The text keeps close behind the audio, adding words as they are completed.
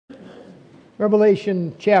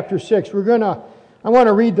Revelation chapter 6. I want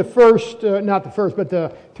to read the first, not the first, but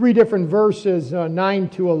the three different verses, 9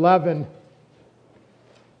 to 11.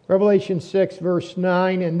 Revelation 6, verse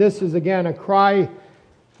 9, and this is again a cry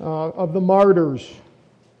of the martyrs.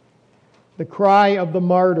 The cry of the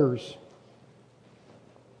martyrs.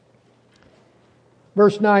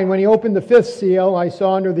 Verse 9, when he opened the fifth seal, I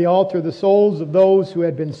saw under the altar the souls of those who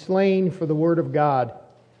had been slain for the word of God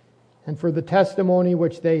and for the testimony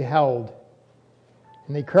which they held.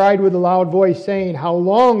 And they cried with a loud voice, saying, How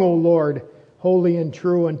long, O Lord, holy and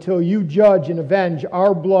true, until you judge and avenge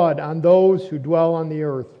our blood on those who dwell on the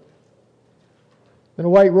earth? And a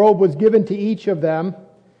white robe was given to each of them,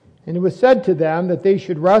 and it was said to them that they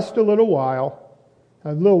should rest a little while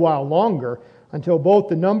longer, until both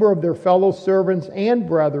the number of their fellow servants and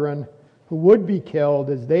brethren who would be killed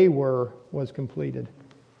as they were was completed.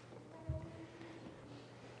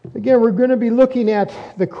 Again, we're going to be looking at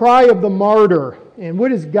the cry of the martyr and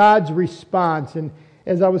what is God's response. And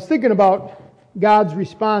as I was thinking about God's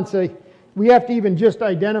response, we have to even just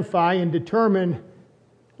identify and determine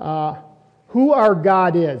who our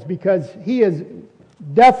God is, because He is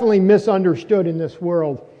definitely misunderstood in this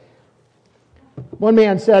world. One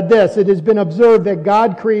man said this, It has been observed that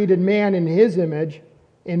God created man in His image,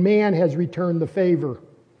 and man has returned the favor.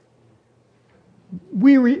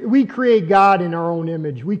 We create God in our own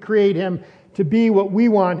image. We create Him to be what we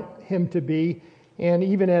want Him to be. And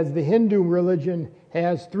even as the Hindu religion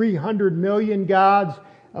has 300 million gods,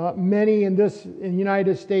 many in the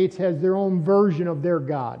United States has their own version of their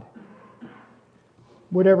God.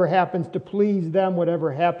 Whatever happens to please them,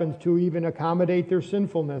 whatever happens to even accommodate their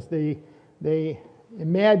sinfulness, they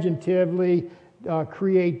imaginatively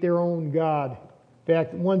create their own God. In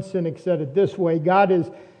fact, one cynic said it this way, God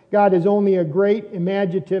is only a great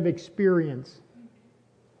imaginative experience.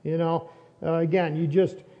 Again, you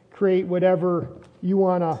just create whatever you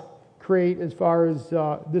want to create as far as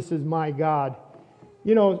this is my God.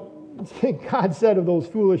 God said of those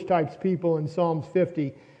foolish types people in Psalms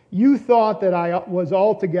 50, you thought that I was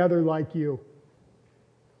altogether like you.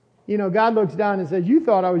 God looks down and says, you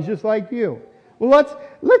thought I was just like you. Well,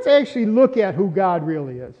 let's actually look at who God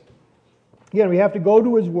really is. Again, we have to go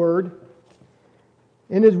to His Word.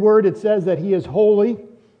 In His Word it says that He is holy.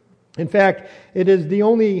 In fact, it is the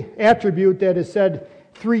only attribute that is said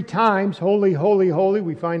 3 times, holy, holy, holy.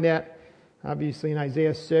 We find that obviously in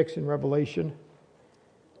Isaiah 6 and Revelation.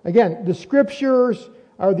 Again, the Scriptures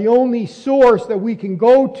are the only source that we can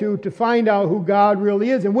go to find out who God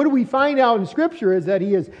really is. And what do we find out in Scripture is that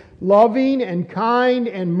He is loving and kind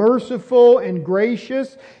and merciful and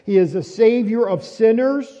gracious. He is a Savior of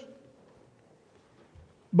sinners.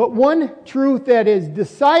 But one truth that is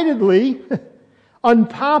decidedly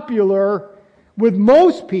unpopular with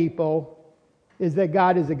most people is that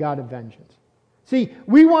God is a God of vengeance. See,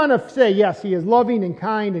 we want to say, yes, He is loving and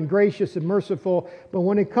kind and gracious and merciful, but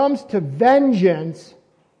when it comes to vengeance,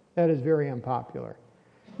 that is very unpopular.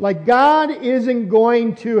 Like God isn't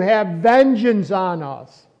going to have vengeance on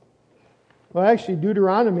us. Well, actually,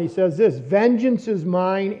 Deuteronomy says this, vengeance is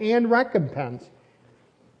mine and recompense.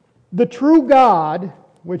 The true God,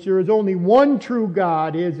 which there is only one true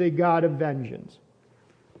God, is a God of vengeance.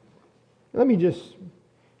 Let me just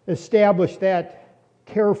establish that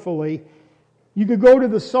carefully. You could go to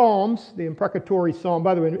the Psalms, the imprecatory psalm.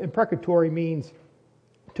 By the way, imprecatory means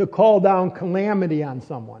to call down calamity on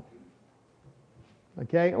someone.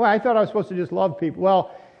 Okay? Well, I thought I was supposed to just love people.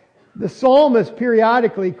 Well, the psalmist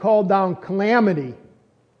periodically called down calamity.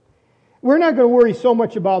 We're not going to worry so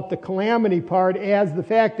much about the calamity part as the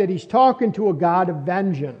fact that he's talking to a God of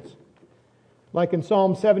vengeance. Like in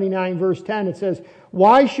Psalm 79 verse 10, it says,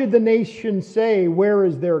 Why should the nations say, Where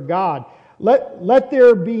is their God? Let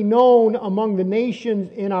there be known among the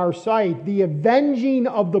nations in our sight the avenging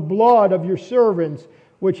of the blood of your servants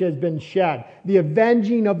which has been shed. The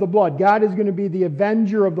avenging of the blood. God is going to be the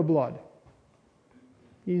avenger of the blood.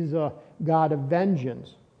 He's a God of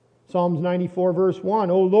vengeance. Psalms 94 verse 1,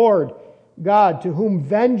 O Lord, God, to whom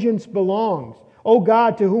vengeance belongs. O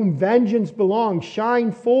God, to whom vengeance belongs,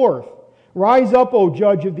 shine forth. Rise up, O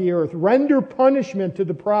judge of the earth. Render punishment to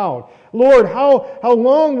the proud. Lord, how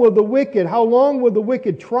long will the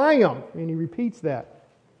wicked triumph? And he repeats that.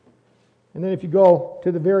 And then if you go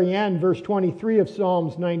to the very end, verse 23 of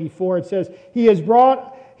Psalms 94, it says, He has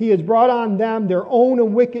brought on them their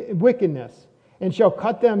own wickedness, and shall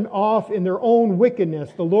cut them off in their own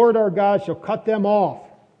wickedness. The Lord our God shall cut them off.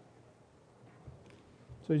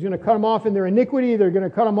 So He's going to cut them off in their iniquity. They're going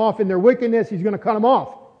to cut them off in their wickedness. He's going to cut them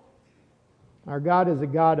off. Our God is a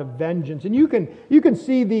God of vengeance. And you can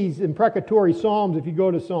see these imprecatory psalms if you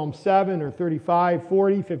go to Psalm 7 or 35,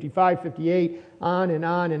 40, 55, 58, on and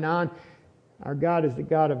on and on. Our God is the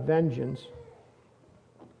God of vengeance.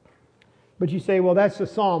 But you say, well, that's the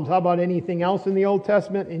Psalms. How about anything else in the Old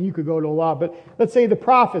Testament? And you could go to a lot. But let's say the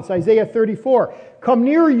prophets, Isaiah 34. Come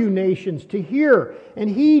near, you nations, to hear, and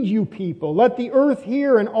heed, you people. Let the earth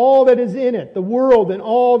hear and all that is in it, the world and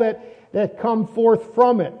all that come forth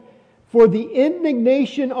from it. For the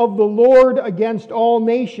indignation of the Lord against all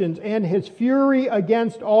nations, and His fury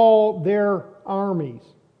against all their armies.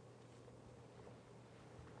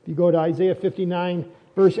 If you go to Isaiah 59,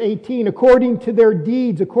 verse 18, according to their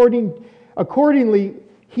deeds, accordingly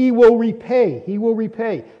He will repay. He will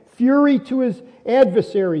repay. Fury to His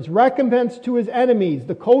adversaries, recompense to His enemies.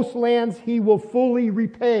 The coastlands He will fully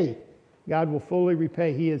repay. God will fully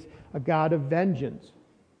repay. He is a God of vengeance.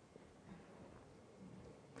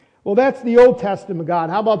 Well, that's the Old Testament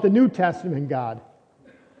God. How about the New Testament God?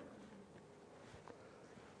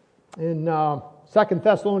 In 2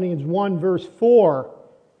 Thessalonians 1, verse 4,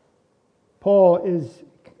 Paul is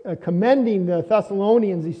commending the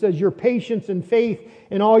Thessalonians. He says, your patience and faith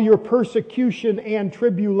in all your persecution and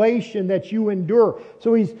tribulation that you endure.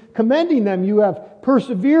 So he's commending them. You have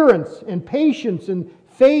perseverance and patience and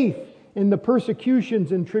faith in the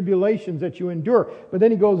persecutions and tribulations that you endure. But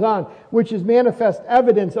then he goes on, which is manifest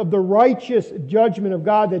evidence of the righteous judgment of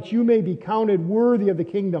God, that you may be counted worthy of the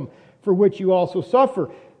kingdom for which you also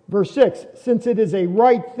suffer. Verse 6, since it is a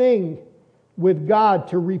right thing with God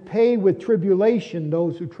to repay with tribulation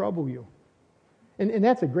those who trouble you. And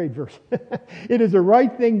that's a great verse. It is a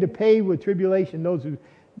right thing to pay with tribulation those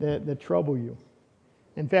that trouble you.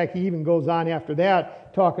 In fact, he even goes on after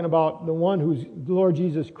that, talking about the one whose Lord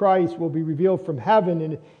Jesus Christ will be revealed from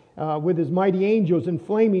heaven and with His mighty angels in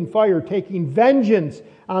flaming fire, taking vengeance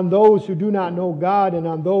on those who do not know God and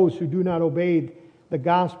on those who do not obey the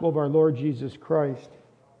gospel of our Lord Jesus Christ.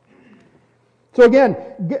 So again,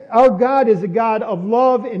 our God is a God of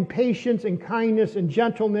love and patience and kindness and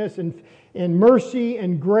gentleness and mercy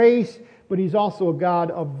and grace, but He's also a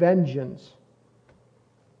God of vengeance.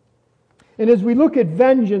 And as we look at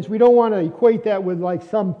vengeance, we don't want to equate that with like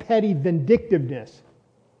some petty vindictiveness.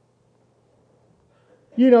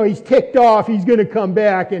 You know, he's ticked off, he's going to come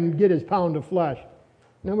back and get his pound of flesh.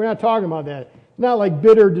 No, we're not talking about that. Not like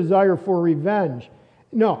bitter desire for revenge.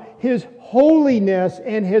 No, His holiness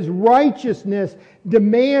and His righteousness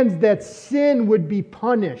demands that sin would be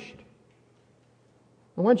punished.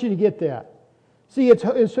 I want you to get that. See,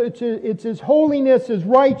 it's His holiness, His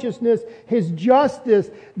righteousness, His justice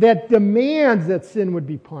that demands that sin would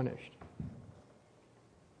be punished.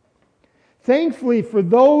 Thankfully, for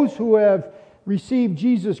those who have received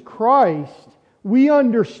Jesus Christ, we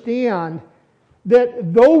understand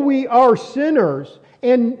that though we are sinners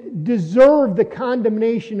and deserve the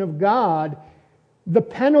condemnation of God, the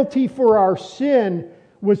penalty for our sin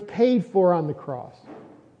was paid for on the cross.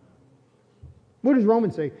 What does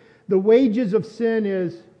Romans say? The wages of sin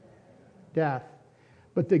is death.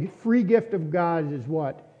 But the free gift of God is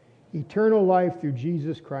what? Eternal life through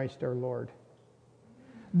Jesus Christ our Lord.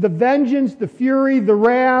 The vengeance, the fury, the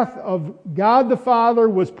wrath of God the Father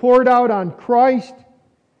was poured out on Christ.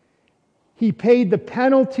 He paid the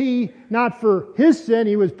penalty, not for His sin,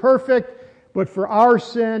 He was perfect, but for our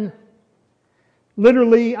sin.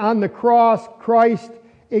 Literally on the cross, Christ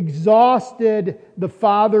exhausted the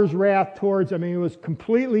Father's wrath towards him. I mean, it was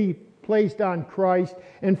completely placed on Christ.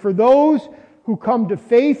 And for those who come to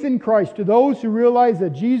faith in Christ, to those who realize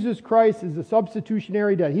that Jesus Christ is the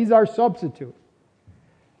substitutionary death, He's our substitute.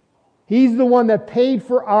 He's the one that paid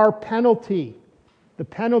for our penalty, the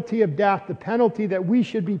penalty of death, the penalty that we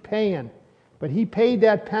should be paying. But He paid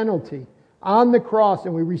that penalty on the cross,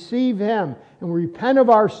 and we receive Him, and we repent of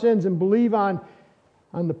our sins and believe on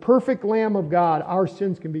the perfect Lamb of God, our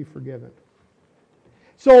sins can be forgiven.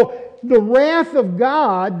 So the wrath of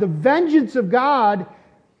God, the vengeance of God,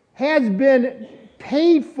 has been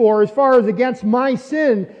paid for as far as against my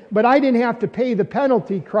sin, but I didn't have to pay the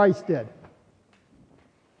penalty, Christ did.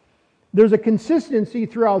 There's a consistency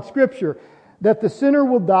throughout Scripture that the sinner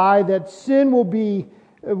will die, that sin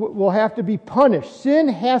will have to be punished. Sin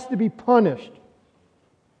has to be punished.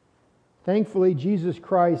 Thankfully, Jesus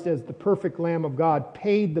Christ, as the perfect Lamb of God,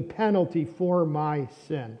 paid the penalty for my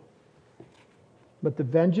sin. But the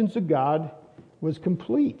vengeance of God was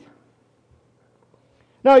complete.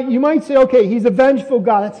 Now, you might say, okay, He's a vengeful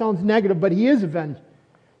God. That sounds negative, but He is avenged.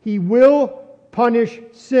 He will punish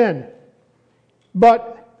sin.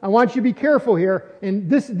 But I want you to be careful here, and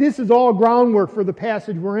this is all groundwork for the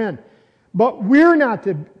passage we're in. But we're not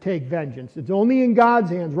to take vengeance. It's only in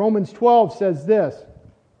God's hands. Romans 12 says this,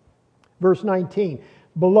 verse 19.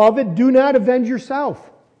 Beloved, do not avenge yourself.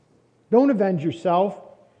 Don't avenge yourself,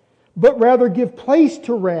 but rather give place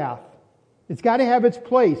to wrath. It's got to have its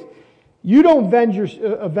place. You don't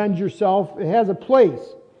avenge yourself. It has a place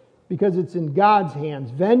because it's in God's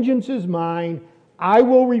hands. Vengeance is mine. I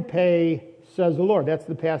will repay, says the Lord. That's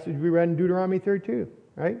the passage we read in Deuteronomy 32,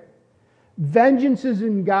 right? Vengeance is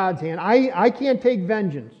in God's hand. I can't take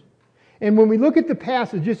vengeance. And when we look at the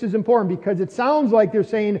passage, this is important because it sounds like they're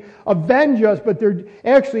saying, avenge us, but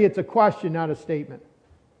actually it's a question, not a statement.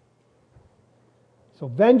 So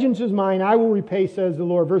vengeance is mine, I will repay, says the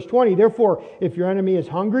Lord. Verse 20, therefore, if your enemy is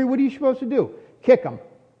hungry, what are you supposed to do? Kick him.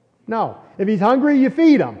 No. If he's hungry, you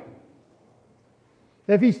feed him.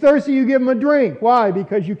 If he's thirsty, you give him a drink. Why?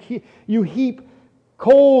 Because you heap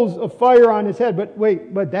coals of fire on his head. But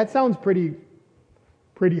wait, that sounds pretty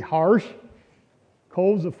harsh.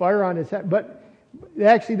 Coals of fire on his head. But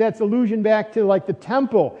actually that's allusion back to like the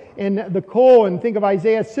temple and the coal, and think of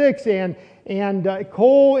Isaiah 6 and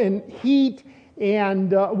coal and heat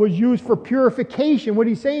and was used for purification. What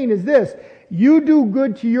he's saying is this: you do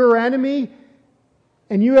good to your enemy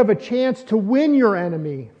and you have a chance to win your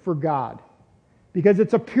enemy for God, because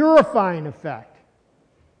it's a purifying effect.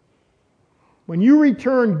 When you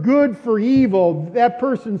return good for evil, that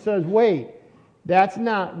person says, wait, that's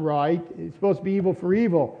not right. It's supposed to be evil for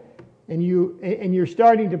evil. And you're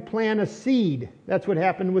starting to plant a seed. That's what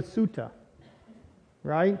happened with Sutta.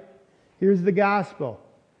 Right? Here's the gospel.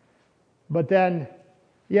 But then,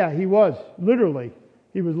 he was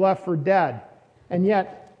left for dead. And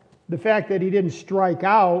yet, the fact that he didn't strike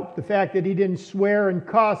out, the fact that he didn't swear and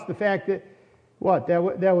cuss, the fact that,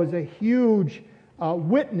 that was a huge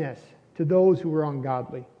witness to those who were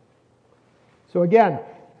ungodly. So again,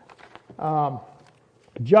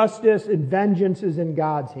 justice and vengeance is in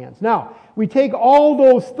God's hands. Now, we take all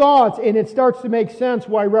those thoughts and it starts to make sense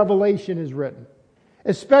why Revelation is written.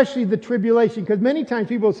 Especially the tribulation, because many times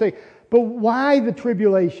people say, but why the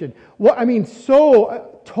tribulation?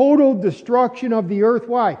 Total destruction of the earth.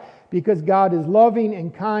 Why? Because God is loving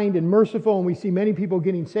and kind and merciful, and we see many people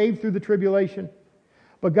getting saved through the tribulation.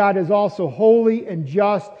 But God is also holy and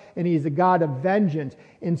just, and He is a God of vengeance.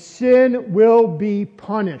 And sin will be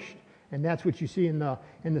punished. And that's what you see in the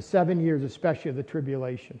 7 years, especially of the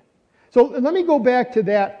tribulation. So let me go back to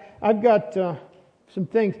that. I've got some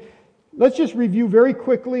things. Let's just review very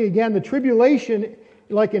quickly. Again, the tribulation,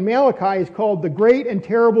 like in Malachi, is called the great and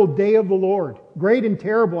terrible day of the Lord. Great and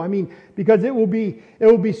terrible. Because it will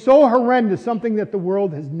be so horrendous, something that the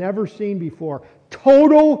world has never seen before.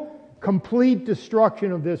 Total, complete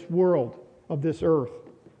destruction of this world, of this earth.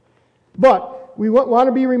 But we want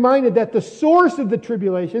to be reminded that the source of the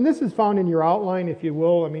tribulation, this is found in your outline, if you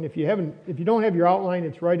will. If you don't have your outline,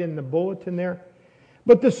 it's right in the bulletin there.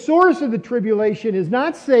 But the source of the tribulation is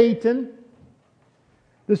not Satan.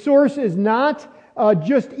 The source is not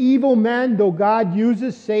just evil men, though God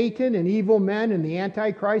uses Satan and evil men and the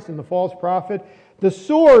Antichrist and the false prophet. The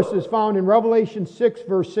source is found in Revelation 6,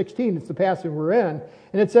 verse 16. It's the passage we're in.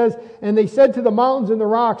 And it says, and they said to the mountains and the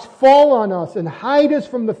rocks, fall on us and hide us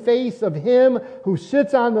from the face of Him who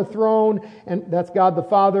sits on the throne, and that's God the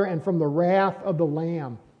Father, and from the wrath of the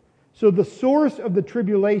Lamb. So the source of the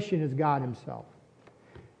tribulation is God Himself.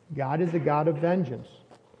 God is a God of vengeance.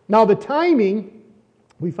 Now the timing,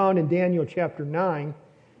 we found in Daniel chapter 9,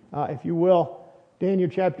 if you will. Daniel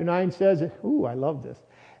chapter 9 says, I love this.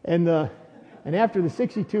 And after the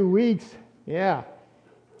 62 weeks,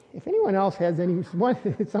 if anyone else has any,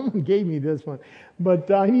 someone gave me this one,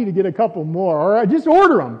 but I need to get a couple more, or just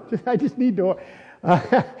order them. I just need to,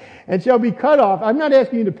 and shall be cut off. I'm not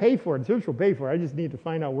asking you to pay for it. The church will pay for it. I just need to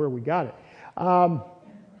find out where we got it.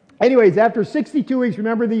 Anyways, after 62 weeks,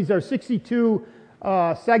 remember these are 62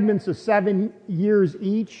 segments of 7 years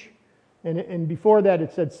each. And before that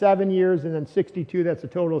it said 7 years, and then 62, that's a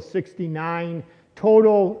total of 69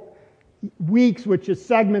 total weeks, which is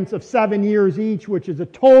segments of 7 years each, which is a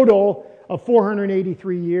total of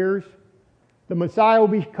 483 years. The Messiah will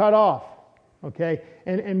be cut off. Okay?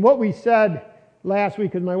 And what we said last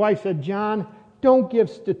week, because my wife said, John, don't give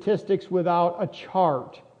statistics without a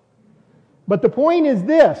chart. But the point is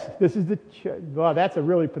this. This is wow, that's a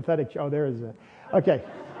really pathetic chart. Oh, there is a... Okay.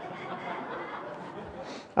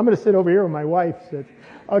 I'm going to sit over here where my wife sits.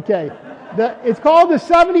 Okay. It's called the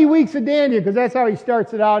 70 weeks of Daniel, because that's how he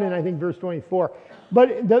starts it out in, I think, verse 24.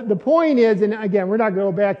 But the point is, and again, we're not going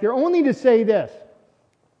to go back there, only to say this.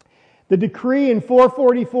 The decree in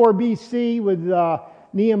 444 BC with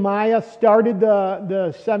Nehemiah started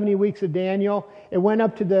the 70 weeks of Daniel. It went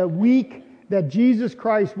up to the week that Jesus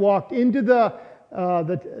Christ walked into the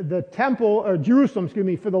temple, or Jerusalem,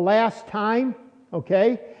 for the last time,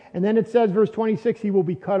 okay? And then it says, verse 26, he will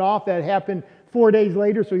be cut off. That happened 4 days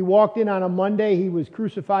later. So he walked in on a Monday. He was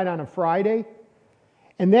crucified on a Friday.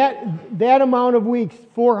 And that amount of weeks,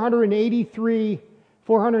 483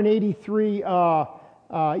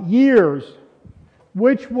 years,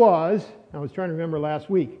 which was, I was trying to remember last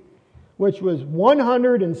week, which was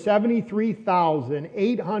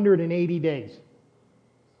 173,880 days,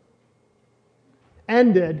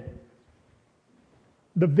 ended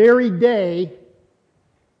the very day,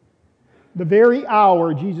 the very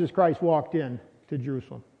hour Jesus Christ walked in to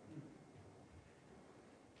Jerusalem.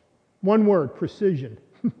 One word, precision.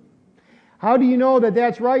 How do you know that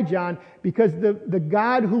that's right, John? Because the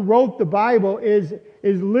God who wrote the Bible is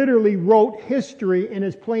literally wrote history and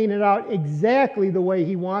is playing it out exactly the way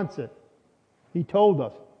he wants it. He told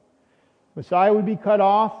us. Messiah would be cut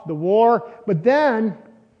off, the war, but then,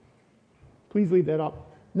 please leave that up.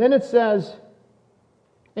 Then it says,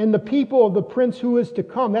 and the people of the prince who is to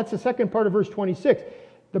come. That's the second part of verse 26.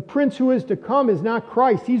 The prince who is to come is not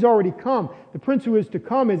Christ. He's already come. The prince who is to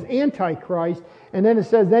come is Antichrist. And then it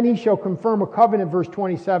says, then he shall confirm a covenant, verse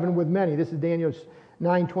 27, with many. This is Daniel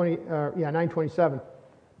 9:27.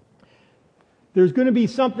 There's going to be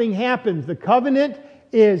something happens. The covenant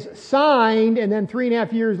is signed, and then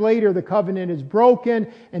 3.5 years later, the covenant is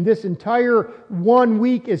broken. And this entire 1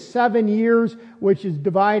 week is 7 years, which is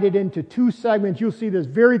divided into 2 segments. You'll see this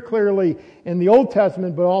very clearly in the Old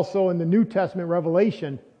Testament, but also in the New Testament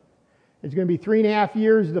Revelation. It's going to be 3.5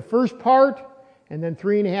 years, the first part, and then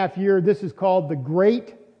 3.5 years. This is called the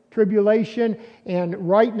Great Tribulation. And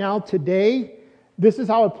right now, today, this is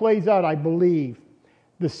how it plays out, I believe.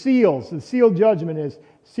 The seal judgment is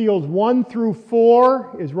seals 1 through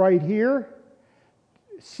 4 is right here.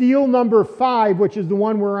 Seal number 5, which is the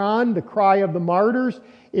one we're on, the cry of the martyrs,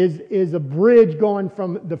 is a bridge going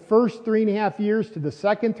from the first 3.5 years to the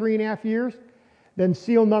second 3.5 years. Then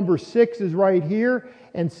seal number 6 is right here.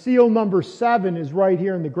 And seal number 7 is right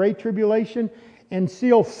here in the Great Tribulation. And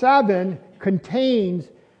seal 7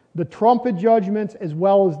 contains the trumpet judgments as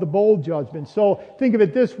well as the bowl judgments. So think of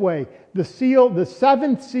it this way. The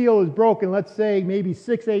 7th seal is broken, let's say maybe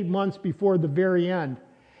 6-8 months before the very end.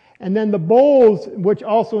 And then the bowls, which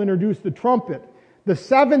also introduce the trumpet. The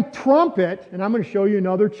 7th trumpet, and I'm going to show you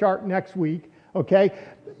another chart next week, okay?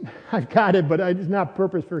 I've got it, but it's not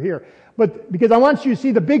purpose for here. But because I want you to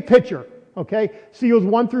see the big picture, okay? Seals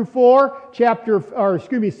 1 through 4,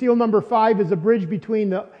 seal number 5 is a bridge between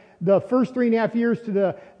the first 3.5 years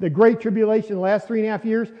to the Great Tribulation, the last 3.5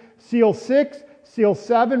 years. Seal 6, seal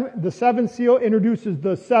 7, the 7th seal introduces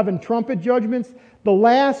the 7 trumpet judgments. The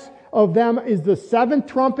last of them is the 7th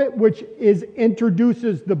trumpet, which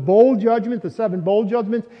introduces the bowl judgment, the 7 bowl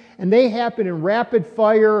judgments, and they happen in rapid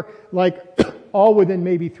fire, like all within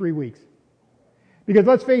maybe 3 weeks. Because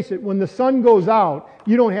let's face it, when the sun goes out,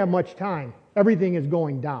 you don't have much time. Everything is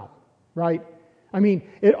going down, right? I mean,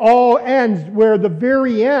 it all ends where the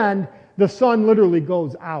very end, the sun literally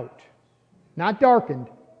goes out. Not darkened,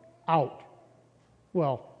 out.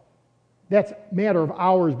 Well, that's a matter of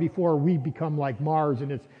hours before we become like Mars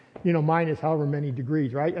and it's, minus however many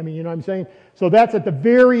degrees, right? I mean, you know what I'm saying? So that's at the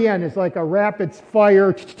very end. It's like a rapid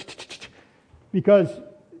fire. Because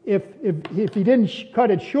if he didn't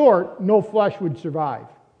cut it short, no flesh would survive.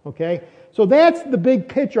 Okay? So that's the big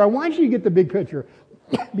picture. I want you to get the big picture.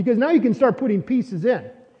 Because now you can start putting pieces in.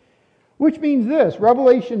 Which means this,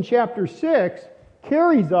 Revelation chapter 6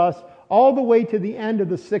 carries us all the way to the end of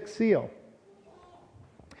the 6th seal.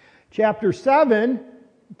 Chapter 7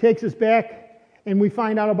 takes us back and we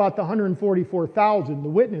find out about the 144,000, the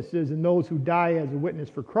witnesses and those who die as a witness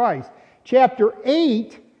for Christ. Chapter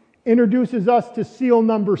 8 introduces us to seal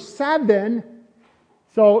number 7.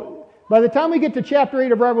 So by the time we get to chapter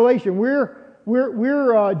 8 of Revelation, we're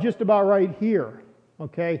just about right here.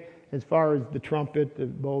 Okay, as far as the trumpet, the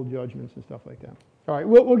bowl judgments and stuff like that. All right,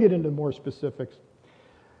 we'll get into more specifics.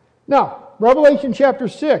 Now, Revelation chapter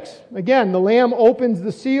 6. Again, the Lamb opens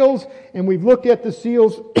the seals, and we've looked at the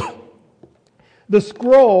seals. The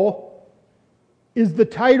scroll is the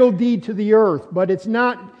title deed to the earth, but it's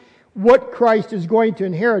not what Christ is going to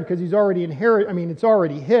inherit, because he's already it's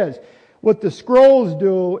already his. What the scroll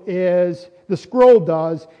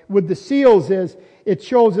does with the seals is, it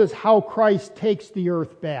shows us how Christ takes the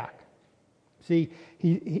earth back. See,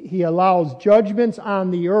 he allows judgments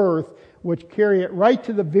on the earth which carry it right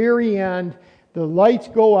to the very end. The lights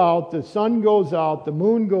go out, the sun goes out, the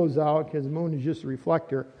moon goes out, because the moon is just a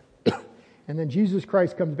reflector. And then Jesus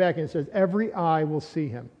Christ comes back and says, every eye will see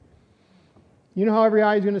him. You know how every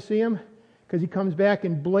eye is going to see him? Because he comes back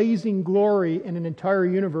in blazing glory in an entire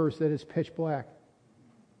universe that is pitch black.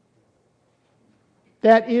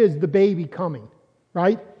 That is the baby coming,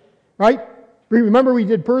 right? Right? Remember we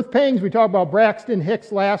did birth pangs? We talked about Braxton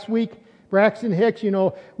Hicks last week. Braxton Hicks,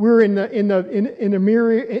 we're in the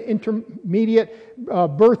intermediate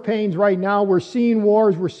birth pains right now. We're seeing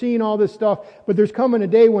wars, we're seeing all this stuff, but there's coming a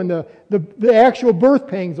day when the actual birth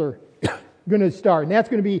pangs are going to start, and that's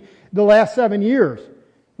going to be the last 7 years,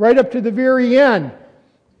 right up to the very end.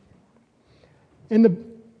 In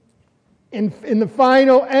the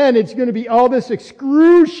final end, it's going to be all this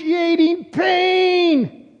excruciating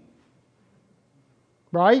pain,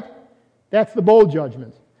 right? That's the bowl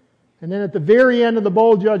judgments. And then at the very end of the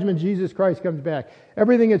bowl judgment, Jesus Christ comes back.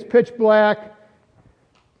 Everything is pitch black,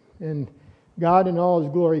 and God in all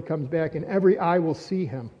His glory comes back, and every eye will see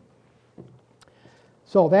Him.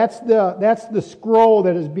 So that's the scroll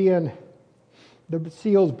that is being, the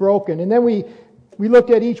seals broken. And then we looked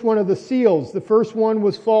at each one of the seals. The first one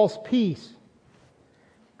was false peace,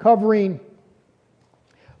 covering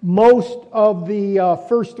most of the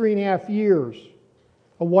first 3.5 years.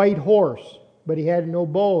 A white horse, but he had no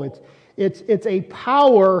bow. It's a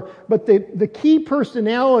power, but the key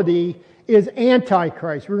personality is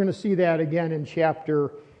Antichrist. We're going to see that again in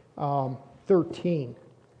chapter 13.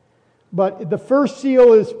 But the first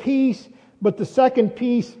seal is peace, but the second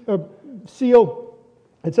seal,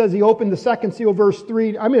 it says he opened the second seal, verse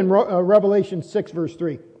 3. I'm in Revelation 6, verse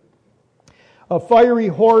 3. A fiery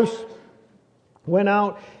horse went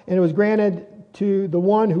out, and it was granted to the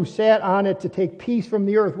one who sat on it to take peace from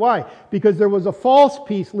the earth. Why? Because there was a false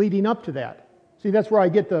peace leading up to that. See, that's where I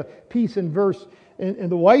get the peace in verse in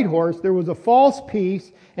the white horse. There was a false peace,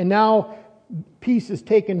 and now peace is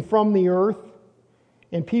taken from the earth,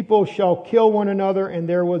 and people shall kill one another, and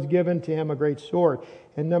there was given to him a great sword.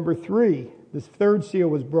 And number 3, this third seal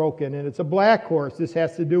was broken, and it's a black horse. This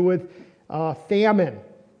has to do with famine.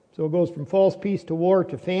 So it goes from false peace to war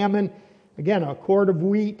to famine. Again, a quart of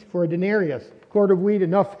wheat for a denarius. Quart of wheat,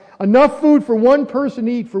 enough food for one person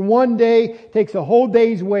to eat for one day, takes a whole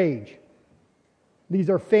day's wage. These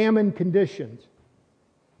are famine conditions.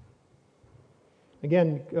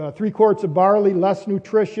 Again, 3 quarts of barley, less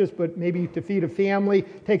nutritious, but maybe to feed a family,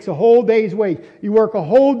 takes a whole day's wage. You work a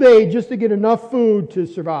whole day just to get enough food to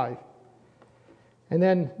survive. And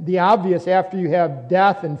then the obvious after you have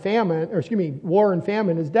death and famine, war and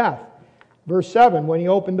famine is death. Verse 7, when he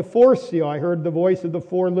opened the 4th seal, I heard the voice of the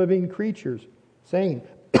 4 living creatures saying,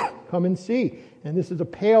 come and see. And this is a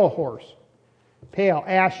pale horse. Pale,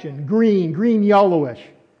 ashen, green yellowish.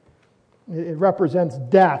 It represents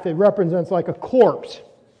death. It represents like a corpse.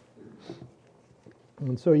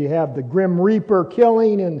 And so you have the grim reaper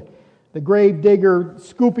killing and the grave digger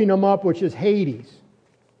scooping them up, which is Hades.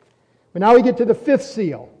 But now we get to the 5th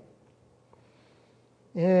seal.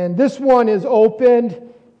 And this one is opened,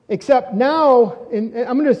 except now, and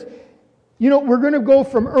we're going to go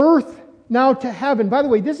from earth now to heaven. By the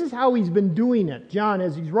way, this is how he's been doing it, John,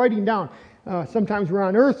 as he's writing down. Sometimes we're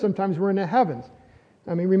on earth, sometimes we're in the heavens.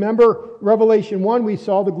 Remember Revelation 1, we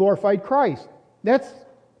saw the glorified Christ. That's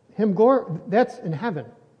Him, that's in heaven.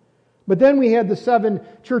 But then we had the 7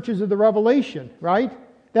 churches of the Revelation, right?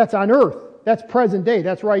 That's on earth. That's present day.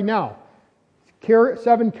 That's right now.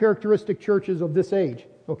 7 characteristic churches of this age,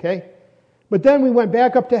 okay? But then we went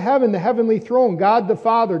back up to heaven, the heavenly throne, God the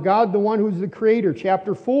Father, God the one who's the Creator,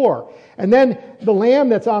 chapter 4. And then the Lamb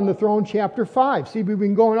that's on the throne, chapter 5. See, we've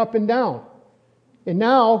been going up and down. And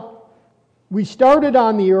now, we started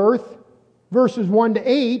on the earth, verses 1 to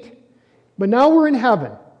 8, but now we're in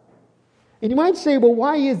heaven. And you might say, well,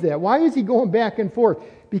 why is that? Why is he going back and forth?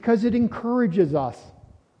 Because it encourages us.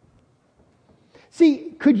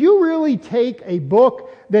 See, could you really take a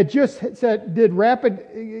book that just did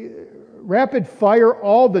rapid fire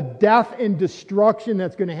all the death and destruction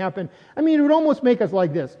that's going to happen? It would almost make us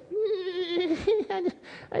like this.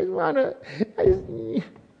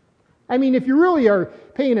 If you really are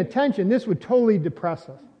paying attention, this would totally depress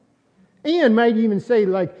us. And might even say,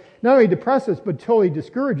 not only depress us, but totally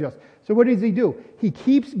discourage us. So what does he do? He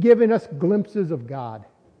keeps giving us glimpses of God.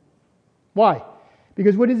 Why?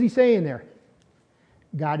 Because what does he say in there?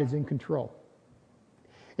 God is in control.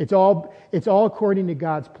 It's all according to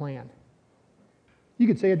God's plan. You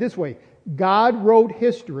could say it this way. God wrote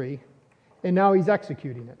history, and now He's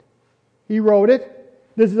executing it. He wrote it.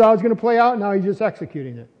 This is how it's going to play out, and now He's just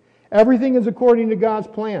executing it. Everything is according to God's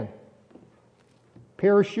plan.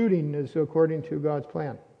 Parachuting is according to God's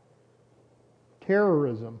plan.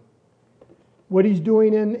 Terrorism. What He's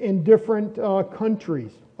doing in different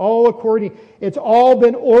countries. It's all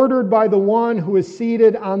been ordered by the one who is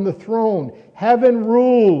seated on the throne. Heaven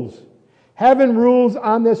rules. Heaven rules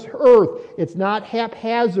on this earth. It's not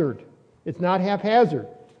haphazard. It's not haphazard.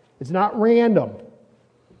 It's not random.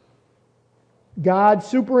 God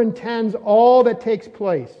superintends all that takes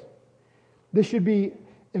place. This should be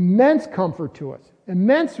immense comfort to us,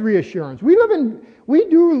 immense reassurance. We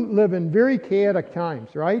do live in very chaotic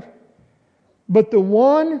times, right? But the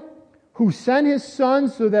one who sent His Son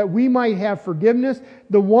so that we might have forgiveness,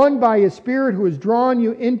 the one by His Spirit who has drawn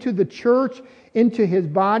you into the church, into His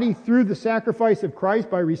body through the sacrifice of Christ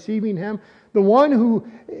by receiving Him, the one who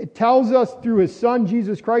tells us through His Son,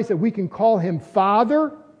 Jesus Christ, that we can call Him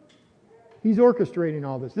Father, He's orchestrating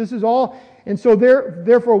all this. This is all, and so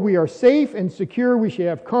therefore we are safe and secure. We should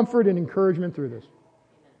have comfort and encouragement through this.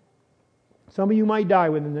 Some of you might die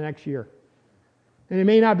within the next year. And it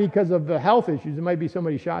may not be because of the health issues. It might be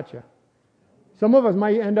somebody shot you. Some of us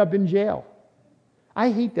might end up in jail. I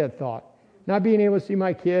hate that thought. Not being able to see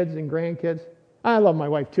my kids and grandkids. I love my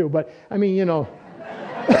wife too, but I mean, you know.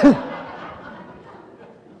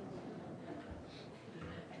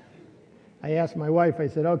 I asked my wife, I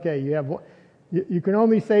said, okay, you can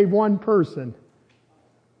only save one person.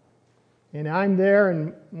 And I'm there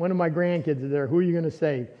and one of my grandkids is there. Who are you going to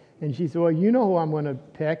save? And she said, well, you know who I'm going to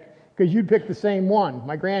pick because you'd pick the same one,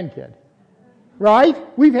 my grandkid. Right?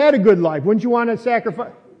 We've had a good life. Wouldn't you want to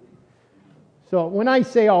sacrifice? So when I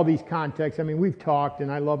say all these contexts, I mean, we've talked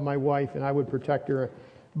and I love my wife and I would protect her.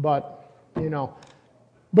 But, you know,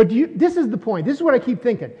 this is the point. This is what I keep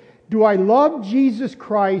thinking. Do I love Jesus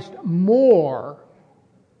Christ more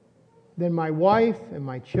than my wife and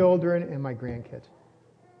my children and my grandkids?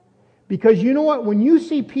 Because you know what? When you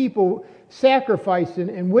see people sacrificing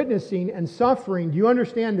and witnessing and suffering, do you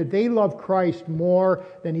understand that they love Christ more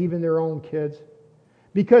than even their own kids?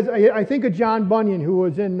 Because I think of John Bunyan, who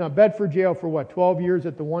was in Bedford jail for 12 years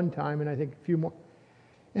at the one time, and I think a few more.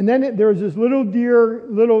 And then there was this little dear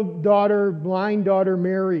little daughter, blind daughter,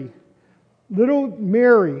 Mary. Little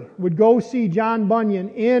Mary would go see John Bunyan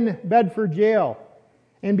in Bedford jail.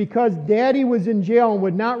 And because Daddy was in jail and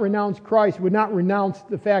would not renounce Christ, would not renounce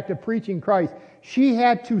the fact of preaching Christ, she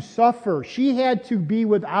had to suffer. She had to be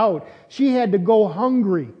without. She had to go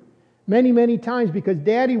hungry many, many times because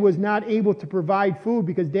Daddy was not able to provide food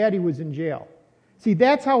because Daddy was in jail. See,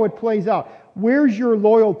 that's how it plays out. Where's your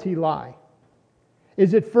loyalty lie?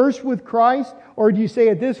 Is it first with Christ, or do you say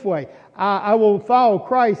it this way? I will follow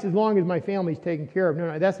Christ as long as my family's taken care of.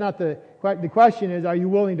 No, that's not the question is, are you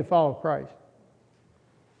willing to follow Christ?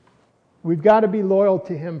 We've got to be loyal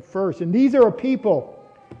to Him first. And these are a people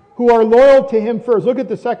who are loyal to Him first. Look at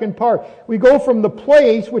the second part. We go from the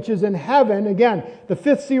place which is in heaven. Again, the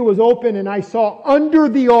fifth seal was open and I saw under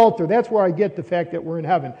the altar. That's where I get the fact that we're in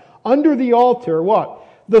heaven. Under the altar, what?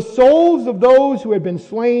 The souls of those who had been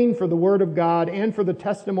slain for the word of God and for the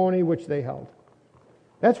testimony which they held.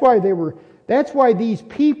 That's why these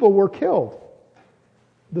people were killed.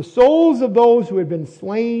 The souls of those who had been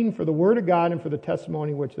slain for the word of God and for the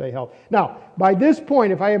testimony which they held. Now, by this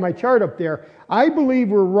point, if I have my chart up there, I believe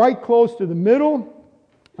we're right close to the middle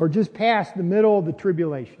or just past the middle of the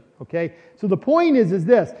tribulation. Okay? So the point is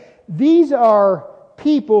this. These are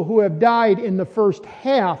people who have died in the first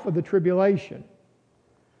half of the tribulation.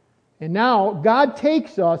 And now God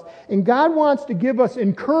takes us and God wants to give us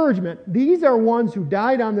encouragement. These are ones who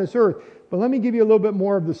died on this earth. But let me give you a little bit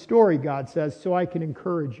more of the story, God says, so I can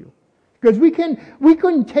encourage you. Because we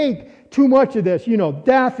couldn't take too much of this,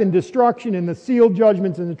 death and destruction and the sealed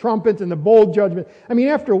judgments and the trumpets and the bold judgment. I mean,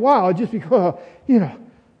 after a while, it just becomes,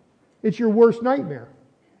 it's your worst nightmare.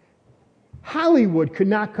 Hollywood could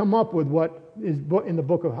not come up with what is in the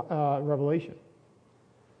book of Revelation.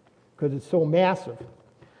 Because it's so massive.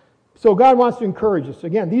 So God wants to encourage us.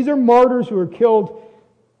 Again, these are martyrs who are killed.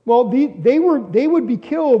 Well, they would be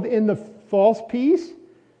killed in the false peace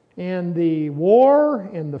and the war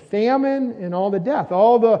and the famine and all the death.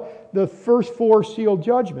 All the first four sealed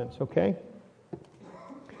judgments, okay?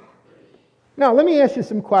 Now, let me ask you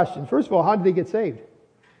some questions. First of all, how did they get saved?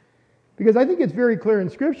 Because I think it's very clear in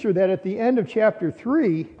Scripture that at the end of chapter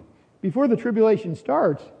 3, before the tribulation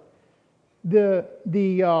starts, thank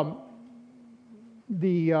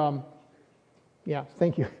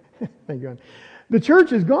you. Thank you. The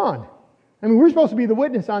church is gone. I mean, we're supposed to be the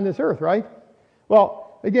witness on this earth, right?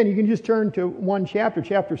 Well, again, you can just turn to one chapter,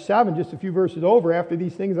 chapter 7, just a few verses over. After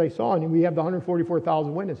these things I saw, and we have the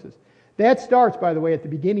 144,000 witnesses. That starts, by the way, at the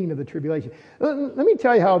beginning of the tribulation. Let me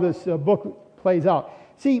tell you how this book plays out.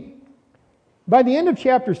 See, by the end of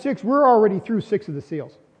chapter 6, we're already through 6 of the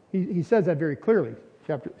seals. He says that very clearly.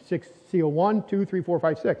 Chapter 6, seal 1, 2, 3, 4,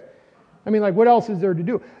 5, 6. I mean, what else is there to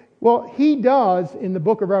do? Well, he does, in the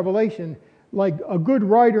book of Revelation, like a good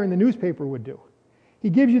writer in the newspaper would do. He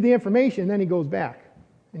gives you the information, and then he goes back,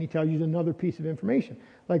 and he tells you another piece of information.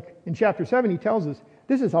 Like in chapter 7, he tells us,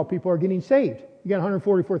 this is how people are getting saved. You got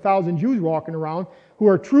 144,000 Jews walking around who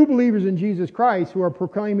are true believers in Jesus Christ, who are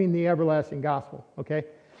proclaiming the everlasting gospel. Okay?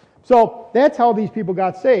 So that's how these people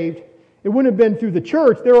got saved. It wouldn't have been through the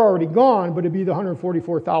church. They're already gone, but it'd be the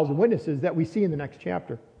 144,000 witnesses that we see in the next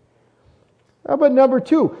chapter. How about number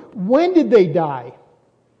 2? When did they die?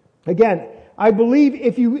 Again, I believe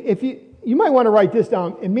if you might want to write this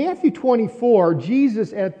down. In Matthew 24,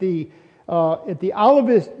 Jesus at the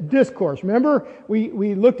Olivet Discourse. Remember,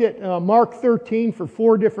 we looked at Mark 13 for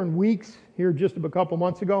 4 different weeks here just a couple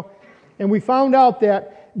months ago. And we found out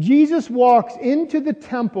that Jesus walks into the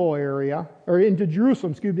temple area, or into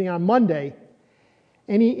Jerusalem, on Monday.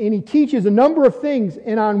 And he teaches a number of things.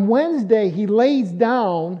 And on Wednesday, he lays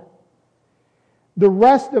down the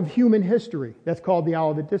rest of human history. That's called the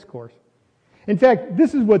Olivet Discourse. In fact,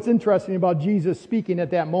 this is what's interesting about Jesus speaking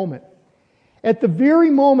at that moment. At the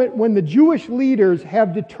very moment when the Jewish leaders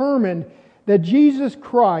have determined that Jesus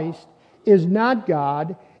Christ is not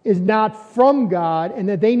God, is not from God, and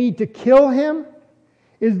that they need to kill him,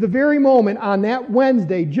 is the very moment on that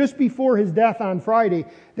Wednesday, just before his death on Friday,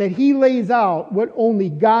 that he lays out what only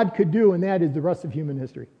God could do, and that is the rest of human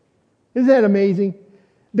history. Isn't that amazing?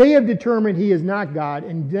 They have determined he is not God,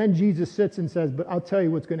 and then Jesus sits and says, but I'll tell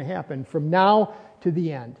you what's going to happen from now to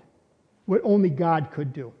the end. What only God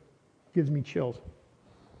could do. Gives me chills.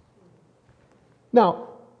 Now,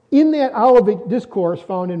 in that Olivet Discourse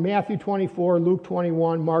found in Matthew 24, Luke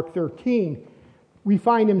 21, Mark 13, we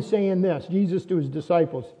find him saying this, Jesus to his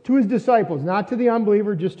disciples, not to the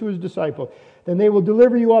unbeliever, just to his disciples. Then they will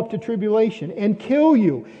deliver you up to tribulation and kill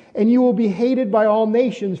you, and you will be hated by all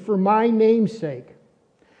nations for my name's sake.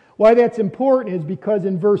 Why that's important is because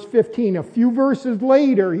in verse 15, a few verses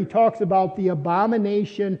later, he talks about the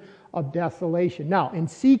abomination of desolation. Now, in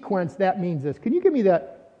sequence, that means this. Can you give me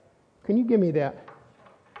that? Can you give me that?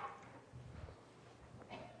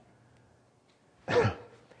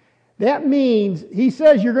 That means, he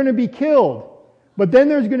says you're going to be killed. But then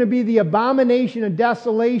there's going to be the abomination of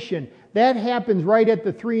desolation. That happens right at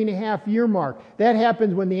the 3.5-year mark. That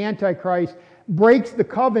happens when the Antichrist breaks the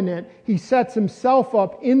covenant. He sets himself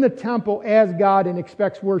up in the temple as God and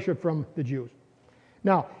expects worship from the Jews.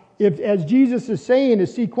 Now, if, as Jesus is saying,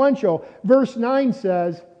 is sequential, verse 9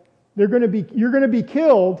 says, you're going to be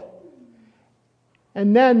killed,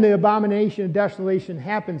 and then the abomination of desolation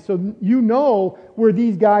happens. So you know where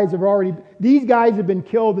these guys have been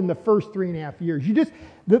killed in the first 3.5 years.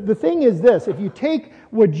 The thing is this, if you take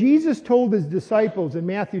what Jesus told his disciples in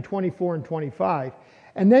Matthew 24 and 25,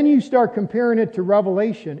 and then you start comparing it to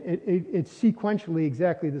Revelation, it's sequentially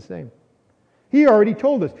exactly the same. He already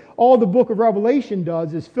told us. All the book of Revelation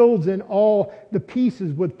does is fills in all the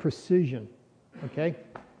pieces with precision. Okay?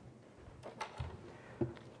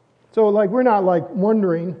 So we're not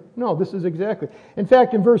wondering, no, this is exactly. In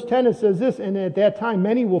fact, in verse 10 it says this, and at that time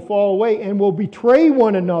many will fall away and will betray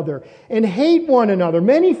one another and hate one another.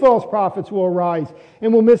 Many false prophets will arise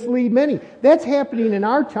and will mislead many. That's happening in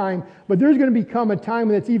our time, but there's going to become a time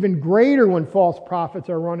that's even greater when false prophets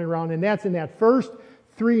are running around, and that's in that first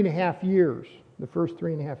 3.5 years. The first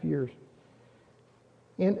 3.5 years.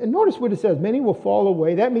 And notice what it says, many will fall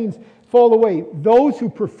away. That means fall away. Those who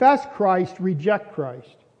profess Christ reject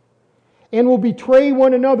Christ. And will betray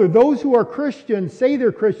one another. Those who are Christians, say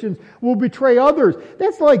they're Christians, will betray others.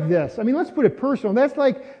 That's like this. I mean, let's put it personal. That's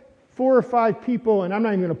like 4 or 5 people, and I'm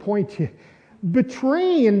not even going to point to you,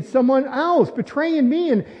 betraying someone else, betraying me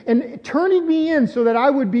and turning me in so that I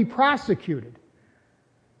would be prosecuted.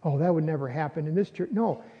 Oh, that would never happen in this church.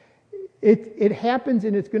 No. It happens,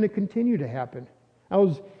 and it's going to continue to happen.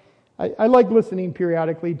 I like listening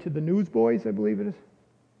periodically to the Newsboys, I believe it is.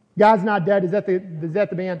 God's Not Dead. Is that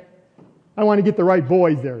the band? I want to get the right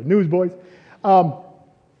boys there. Newsboys.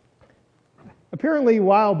 Apparently, a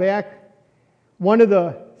while back, one of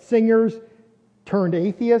the singers turned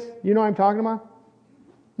atheist. You know what I'm talking about?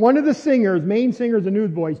 One of the main singers of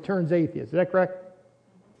Newsboys, turns atheist. Is that correct?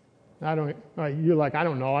 You're like, I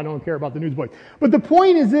don't know. I don't care about the Newsboys. But the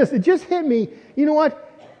point is this. It just hit me. You know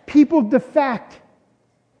what? People defect.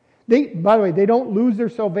 By the way, they don't lose their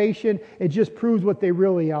salvation. It just proves what they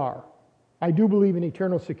really are. I do believe in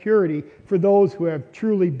eternal security for those who have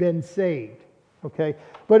truly been saved. Okay?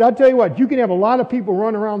 But I'll tell you what. You can have a lot of people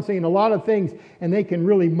run around saying a lot of things, and they can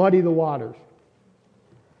really muddy the waters.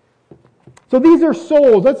 So these are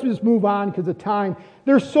souls. Let's just move on because of time.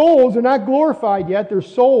 They're souls. They're not glorified yet. They're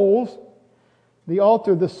souls. The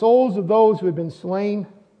altar, the souls of those who have been slain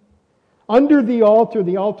Under the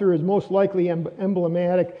altar is most likely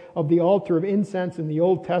emblematic of the altar of incense in the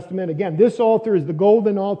Old Testament. Again, this altar is the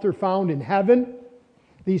golden altar found in heaven.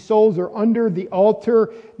 These souls are under the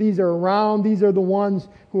altar. These are around. These are the ones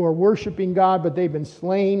who are worshiping God, but they've been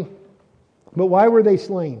slain. But why were they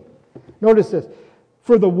slain? Notice this.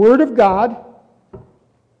 For the Word of God. What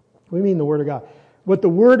do you mean the Word of God? What the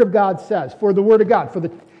Word of God says. For the Word of God.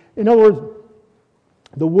 In other words,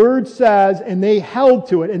 the Word says, and they held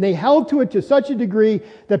to it. And they held to it to such a degree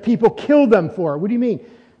that people killed them for it. What do you mean?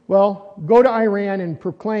 Well, go to Iran and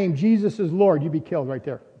proclaim Jesus is Lord. You'd be killed right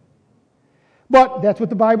there. But that's what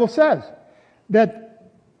the Bible says.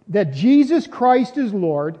 That Jesus Christ is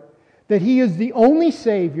Lord. That He is the only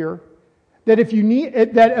Savior. That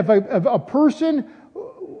if a person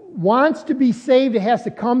wants to be saved, it has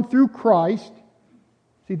to come through Christ.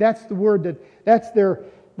 See, that's the word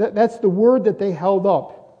that's the word that they held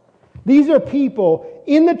up. These are people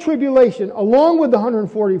in the tribulation, along with the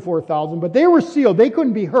 144,000, but they were sealed. They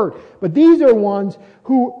couldn't be hurt. But these are ones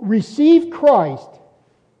who received Christ,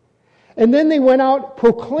 and then they went out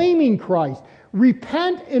proclaiming Christ.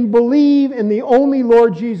 Repent and believe in the only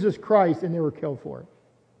Lord Jesus Christ, and they were killed for it.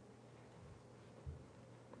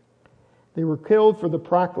 They were killed for the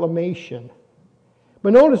proclamation.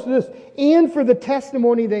 But notice this, and for the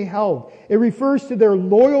testimony they held. It refers to their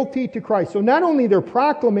loyalty to Christ. So not only their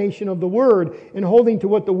proclamation of the Word and holding to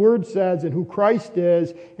what the Word says and who Christ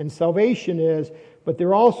is and salvation is, but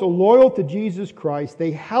they're also loyal to Jesus Christ. They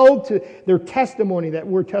held to their testimony. That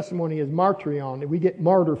word testimony is martyrion. We get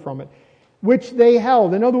martyr from it. Which they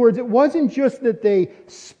held. In other words, it wasn't just that they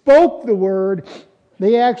spoke the Word.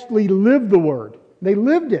 They actually lived the Word. They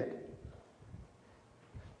lived it.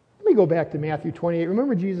 Let me go back to Matthew 28.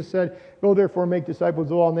 Remember Jesus said, "Go therefore make disciples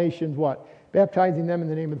of all nations," what? Baptizing them in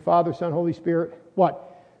the name of the Father, Son, Holy Spirit.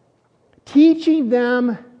 What? Teaching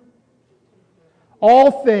them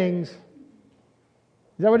all things. Is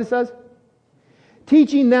that what it says?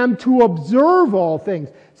 Teaching them to observe all things.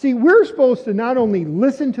 See, we're supposed to not only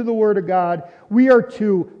listen to the Word of God, we are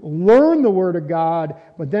to learn the Word of God,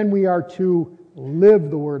 but then we are to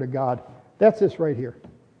live the Word of God. That's this right here.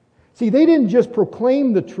 See, they didn't just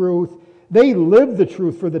proclaim the truth, they lived the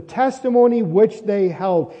truth for the testimony which they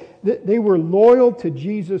held. They were loyal to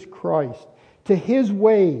Jesus Christ, to His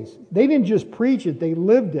ways. They didn't just preach it, they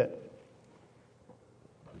lived it.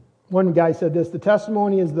 One guy said this, their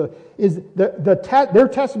testimony is the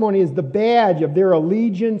badge of their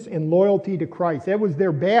allegiance and loyalty to Christ. That was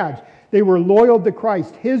their badge. They were loyal to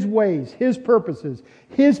Christ, His ways, His purposes,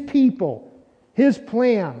 His people, His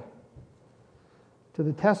plan. To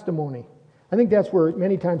the testimony. I think that's where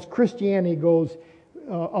many times Christianity goes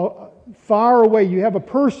far away. You have a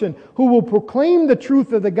person who will proclaim the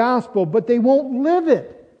truth of the gospel, but they won't live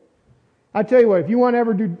it. I tell you what, if you want to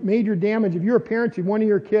ever do major damage, if you're a parent to one of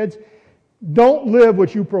your kids, don't live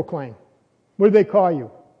what you proclaim. What do they call you?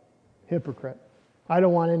 Hypocrite. I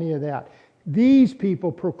don't want any of that. These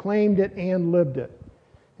people proclaimed it and lived it.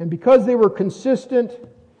 And because they were consistent,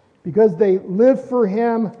 because they lived for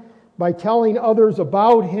Him, by telling others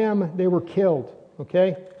about Him, they were killed.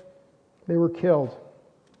 Okay? They were killed.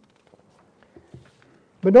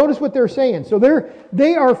 But notice what they're saying. So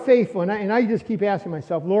they are faithful. And I just keep asking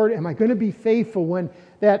myself, Lord, am I going to be faithful when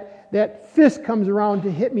that fist comes around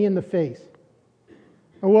to hit me in the face?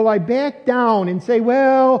 Or will I back down and say,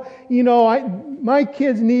 well, my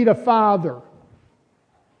kids need a father?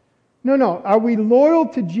 No. Are we loyal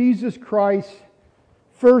to Jesus Christ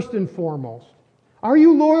first and foremost? Are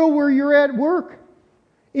you loyal where you're at work?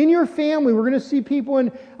 In your family, we're going to see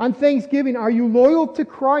people on Thanksgiving. Are you loyal to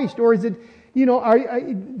Christ? Or is it,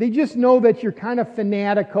 they just know that you're kind of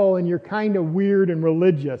fanatical and you're kind of weird and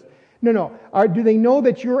religious? No. Do they know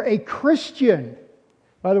that you're a Christian?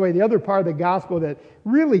 By the way, the other part of the gospel that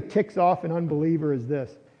really ticks off an unbeliever is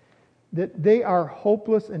this, that they are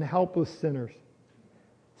hopeless and helpless sinners.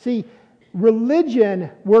 See, religion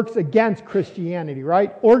works against Christianity,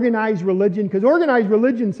 right? Organized religion, because organized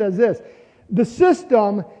religion says this, the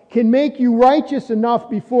system can make you righteous enough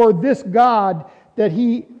before this God that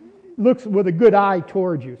He looks with a good eye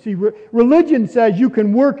towards you. See, religion says you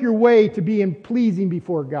can work your way to being pleasing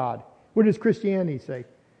before God. What does Christianity say?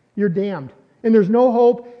 You're damned. And there's no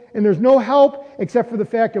hope, and there's no help except for the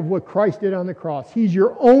fact of what Christ did on the cross. He's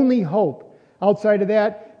your only hope. Outside of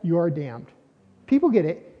that, you are damned. People get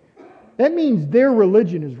it. That means their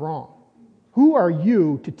religion is wrong. Who are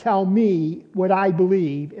you to tell me what I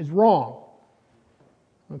believe is wrong?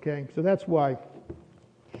 Okay, so that's why.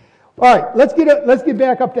 All right, let's get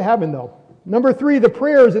back up to heaven though. Number 3, the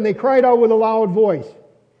prayers, and they cried out with a loud voice.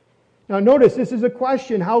 Now notice, this is a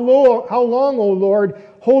question. How long, O Lord,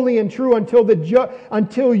 holy and true,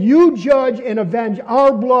 until you judge and avenge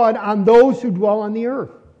our blood on those who dwell on the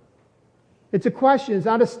earth? It's a question. It's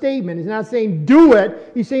not a statement. He's not saying do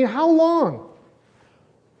it. He's saying how long?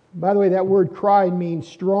 By the way, that word cried means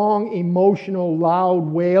strong, emotional, loud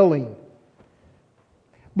wailing.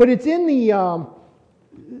 But it's in the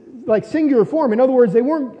singular form. In other words, they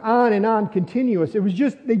weren't on and on continuous. It was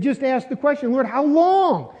just, they just asked the question, Lord, how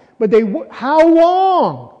long? But how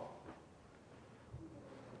long?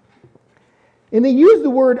 And they use the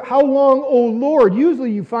word, how long, O Lord?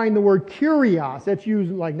 Usually you find the word kurios. That's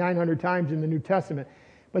used like 900 times in the New Testament.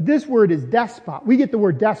 But this word is despot. We get the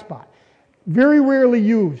word despot. Very rarely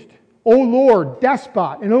used. O Lord,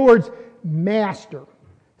 despot. In other words, master,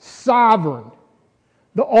 sovereign,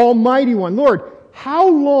 the Almighty One. Lord, how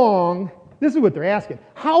long, this is what they're asking,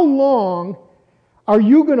 how long are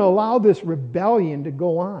you going to allow this rebellion to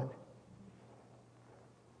go on?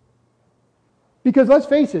 Because let's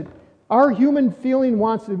face it, our human feeling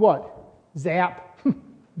wants to what? Zap.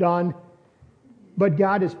 Done. But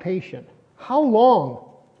God is patient. How long?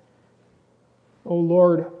 Oh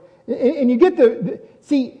Lord. And you get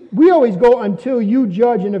see, we always go until you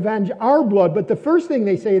judge and avenge our blood. But the first thing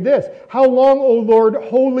they say is this. How long, O Lord,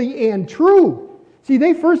 holy and true? See,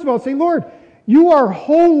 they first of all say, Lord, you are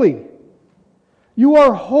holy. You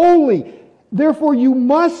are holy. Therefore, you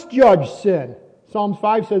must judge sin. Psalms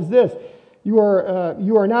 5 says this. You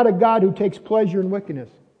are not a God who takes pleasure in wickedness.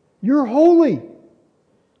 You're holy.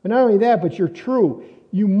 But not only that, but you're true.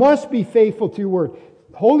 You must be faithful to your word.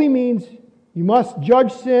 Holy means you must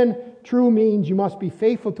judge sin. True means you must be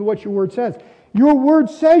faithful to what your word says. Your word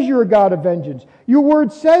says you're a God of vengeance. Your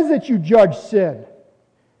word says that you judge sin.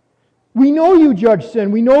 We know you judge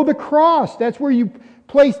sin. We know the cross. That's where you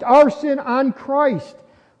placed our sin on Christ.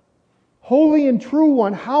 Holy and true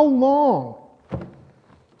one, how long?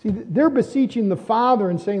 See, they're beseeching the Father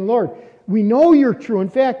and saying, Lord, we know you're true. In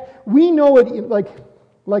fact, we know it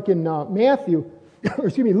like in Matthew, or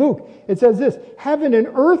excuse me, Luke. It says this, heaven and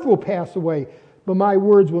earth will pass away, but my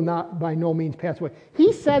words will not by no means pass away.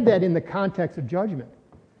 He said that in the context of judgment.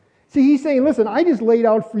 See, he's saying, listen, I just laid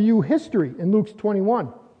out for you history in Luke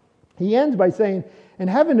 21. He ends by saying, and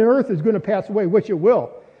heaven and earth is going to pass away, which it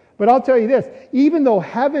will. But I'll tell you this, even though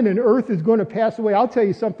heaven and earth is going to pass away, I'll tell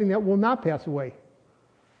you something that will not pass away.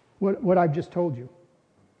 What I've just told you.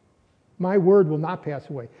 My word will not pass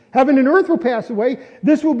away. Heaven and earth will pass away.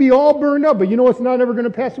 This will be all burned up. But you know what's not ever going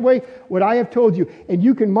to pass away? What I have told you. And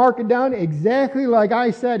you can mark it down exactly like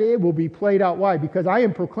I said. It will be played out. Why? Because I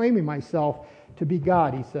am proclaiming myself to be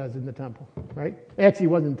God, he says in the temple. Right? Actually, he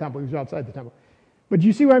wasn't in the temple. He was outside the temple. But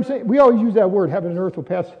you see what I'm saying? We always use that word, heaven and earth will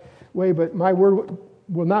pass away, but my word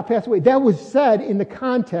will not pass away. That was said in the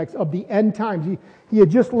context of the end times. He had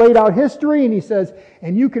just laid out history, and he says,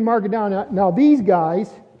 and you can mark it down. Now these guys,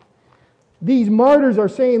 these martyrs are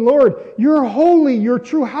saying, Lord, you're holy, you're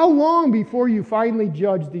true. How long before you finally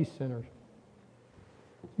judge these sinners?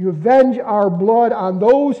 You avenge our blood on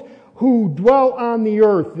those who dwell on the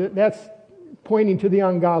earth. That's pointing to the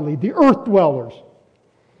ungodly, the earth dwellers.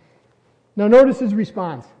 Now notice his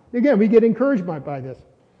response. Again, we get encouraged by this.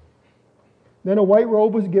 Then a white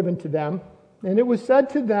robe was given to them, and it was said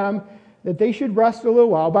to them that they should rest a little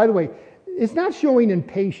while. By the way, it's not showing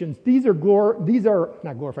impatience. These are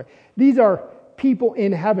not glorified. These are people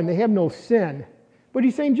in heaven. They have no sin. But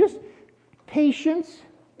he's saying just patience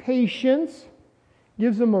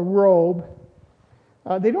gives them a robe.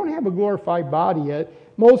 They don't have a glorified body yet.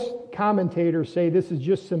 Most commentators say this is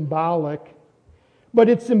just symbolic. But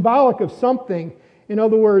it's symbolic of something. In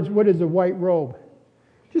other words, what is a white robe?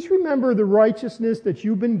 Just remember the righteousness that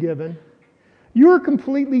you've been given. You're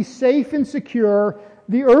completely safe and secure.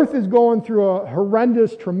 The earth is going through a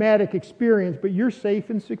horrendous, traumatic experience, but you're safe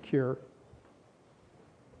and secure.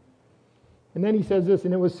 And then he says this,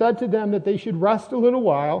 and it was said to them that they should rest a little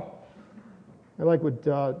while. I like what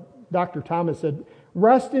Dr. Thomas said,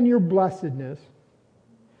 rest in your blessedness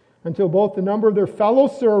until both the number of their fellow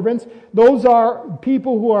servants, those are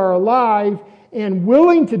people who are alive and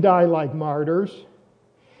willing to die like martyrs,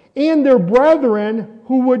 and their brethren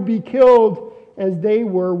who would be killed as they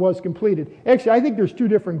were, was completed. Actually, I think there's two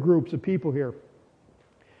different groups of people here.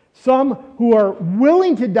 Some who are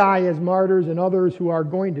willing to die as martyrs and others who are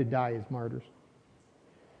going to die as martyrs.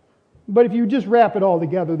 But if you just wrap it all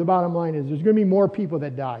together, the bottom line is there's going to be more people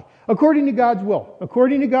that die. According to God's will.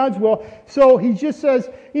 According to God's will. So he just says,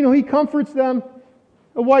 he comforts them.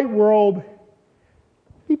 A white robe.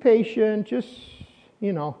 Be patient. Just,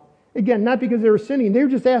 Again, not because they were sinning. They were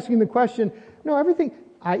just asking the question, no, everything,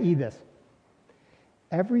 i.e. this.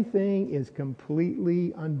 Everything is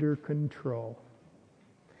completely under control.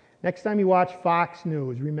 Next time you watch Fox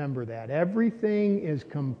News, remember that. Everything is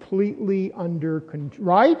completely under control.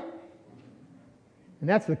 Right? And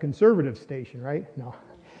that's the conservative station, right? No.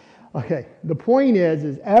 Okay. The point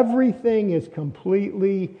is everything is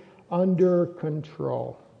completely under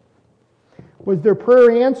control. Was their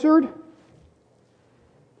prayer answered?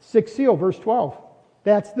 Sixth seal, verse 12.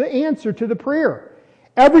 That's the answer to the prayer.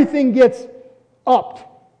 Everything gets upped.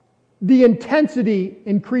 The intensity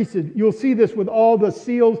increases. You'll see this with all the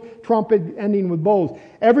seals, trumpet ending with bowls.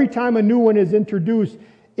 Every time a new one is introduced,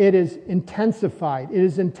 it is intensified. It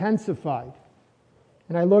is intensified.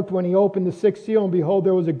 And I looked when he opened the sixth seal, and behold,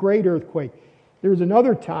 there was a great earthquake. There was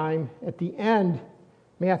another time at the end,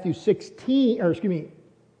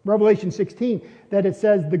 Revelation 16, that it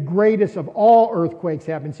says the greatest of all earthquakes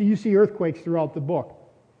happened. So you see earthquakes throughout the book.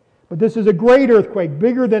 But this is a great earthquake,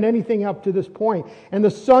 bigger than anything up to this point. And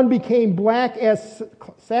the sun became black as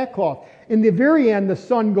sackcloth. In the very end, the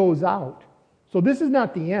sun goes out. So this is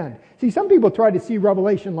not the end. See, some people try to see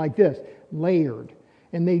Revelation like this, layered.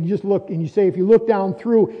 And they just look, and you say, if you look down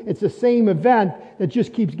through, it's the same event that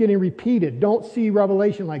just keeps getting repeated. Don't see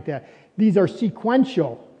Revelation like that. These are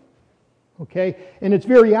sequential. Okay? And it's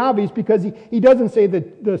very obvious because he doesn't say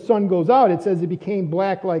that the sun goes out. It says it became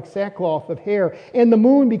black like sackcloth of hair. And the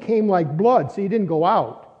moon became like blood. So he didn't go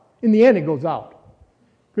out. In the end, it goes out.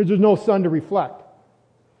 Because there's no sun to reflect.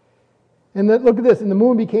 And then, look at this. And the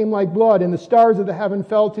moon became like blood. And the stars of the heaven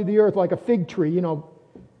fell to the earth like a fig tree.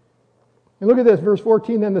 And look at this, verse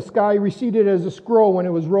 14. Then the sky receded as a scroll when it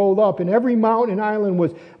was rolled up, and every mountain and island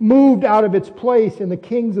was moved out of its place, and the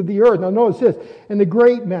kings of the earth. Now notice this, and the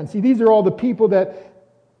great men. See, these are all the people that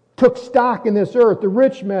took stock in this earth. The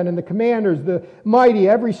rich men and the commanders, the mighty,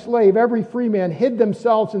 every slave, every free man hid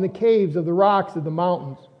themselves in the caves of the rocks of the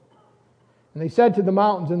mountains. And they said to the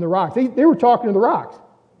mountains and the rocks, they were talking to the rocks,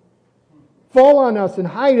 fall on us and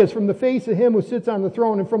hide us from the face of him who sits on the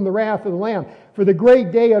throne and from the wrath of the Lamb. For the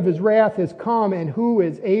great day of his wrath has come, and who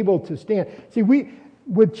is able to stand? See, with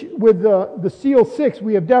the seal 6,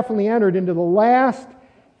 we have definitely entered into the last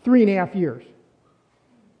 3.5 years.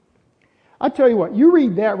 I'll tell you what, you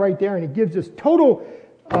read that right there, and it gives us total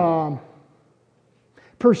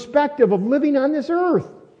perspective of living on this earth.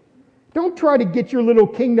 Don't try to get your little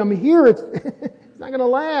kingdom here. It's not going to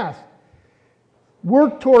last.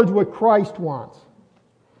 Work towards what Christ wants.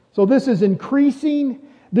 So this is increasing.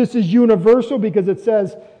 This is universal because it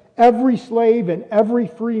says every slave and every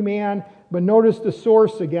free man. But notice the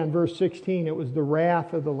source again, verse 16. It was the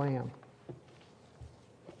wrath of the Lamb.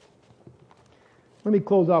 Let me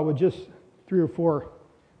close out with just 3 or 4,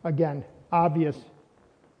 again, obvious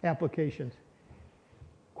applications.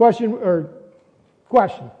 Question.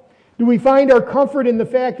 Do we find our comfort in the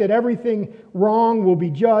fact that everything wrong will be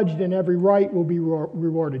judged and every right will be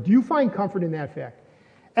rewarded? Do you find comfort in that fact?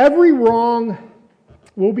 Every wrong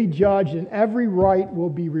will be judged and every right will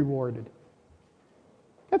be rewarded.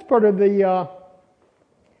 That's part of the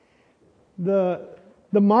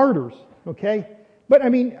martyrs, okay? But I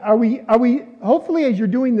mean, are we? Hopefully, as you're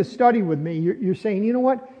doing the study with me, you're saying, you know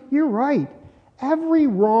what? You're right. Every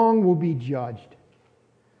wrong will be judged.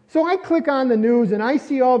 So I click on the news and I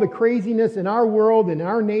see all the craziness in our world, in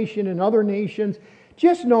our nation, and other nations.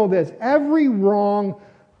 Just know this, every wrong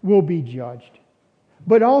will be judged.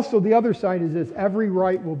 But also the other side is this, every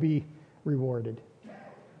right will be rewarded.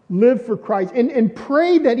 Live for Christ. And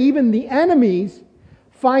pray that even the enemies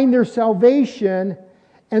find their salvation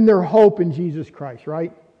and their hope in Jesus Christ,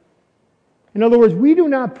 right? In other words, we do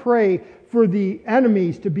not pray for the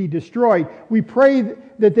enemies to be destroyed. We pray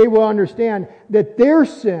that they will understand that their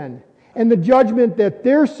sin and the judgment that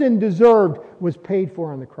their sin deserved was paid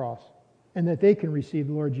for on the cross, and that they can receive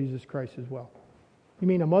the Lord Jesus Christ as well. You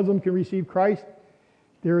mean a Muslim can receive Christ?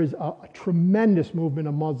 There is a tremendous movement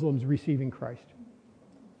of Muslims receiving Christ.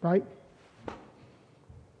 Right?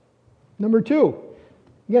 Number 2,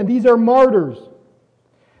 again, these are martyrs.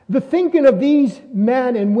 The thinking of these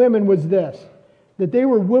men and women was this, that they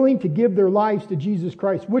were willing to give their lives to Jesus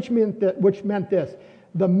Christ, which meant this.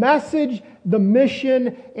 The message, the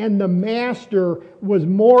mission, and the master was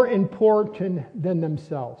more important than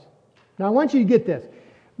themselves. Now I want you to get this.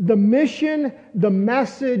 The mission, the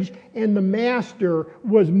message, and the master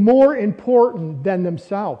was more important than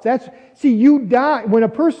themselves. You die. When a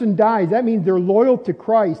person dies, that means they're loyal to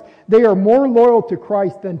Christ. They are more loyal to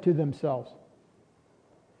Christ than to themselves.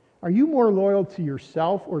 Are you more loyal to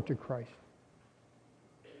yourself or to Christ?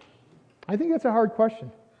 I think that's a hard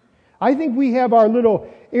question. I think we have our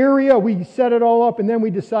little area, we set it all up, and then we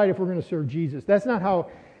decide if we're going to serve Jesus. That's not how...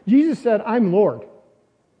 Jesus said, I'm Lord.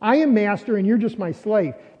 I am master and you're just my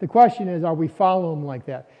slave. The question is, are we following him like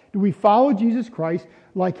that? Do we follow Jesus Christ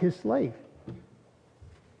like his slave?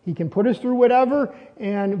 He can put us through whatever,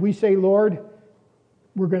 and we say, Lord,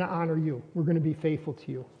 we're going to honor you. We're going to be faithful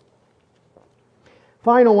to you.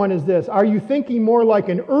 Final one is this. Are you thinking more like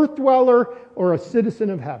an earth dweller or a citizen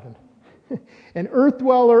of heaven? An earth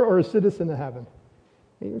dweller or a citizen of heaven?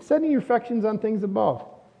 Setting your affections on things above.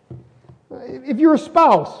 If you're a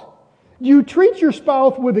spouse, do you treat your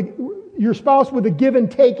spouse with a give and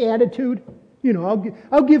take attitude?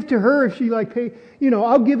 I'll give to her if she pay.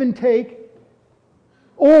 I'll give and take.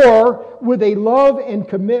 Or with a love and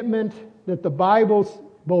commitment that the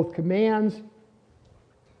Bible both commands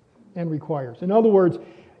and requires. In other words,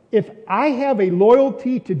 if I have a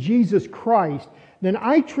loyalty to Jesus Christ, then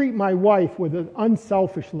I treat my wife with an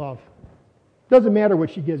unselfish love. Doesn't matter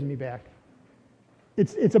what she gives me back.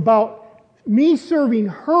 It's about me serving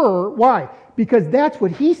her. Why? Because that's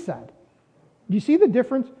what he said. Do you see the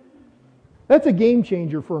difference? That's a game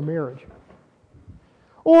changer for a marriage.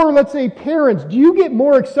 Or let's say parents, do you get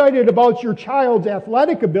more excited about your child's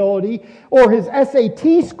athletic ability or his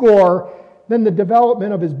SAT score than the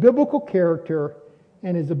development of his biblical character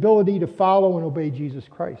and his ability to follow and obey Jesus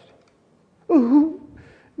Christ? Ooh,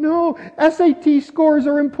 no, SAT scores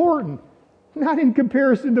are important, not in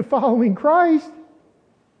comparison to following Christ.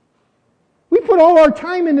 We put all our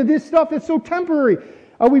time into this stuff that's so temporary.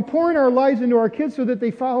 Are we pouring our lives into our kids so that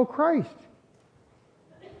they follow Christ?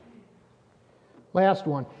 Last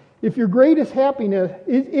one. If your greatest happiness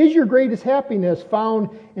is your greatest happiness found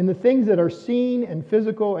in the things that are seen and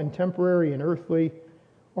physical and temporary and earthly,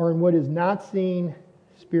 or in what is not seen,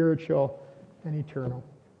 spiritual, and eternal?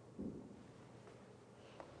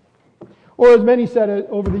 Or as many said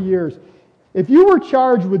over the years, if you were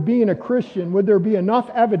charged with being a Christian, would there be enough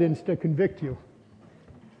evidence to convict you?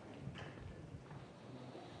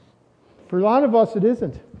 For a lot of us, it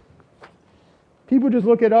isn't. People just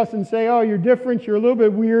look at us and say, oh, you're different, you're a little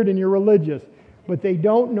bit weird, and you're religious. But they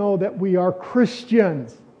don't know that we are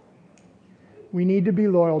Christians. We need to be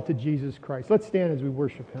loyal to Jesus Christ. Let's stand as we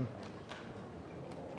worship him.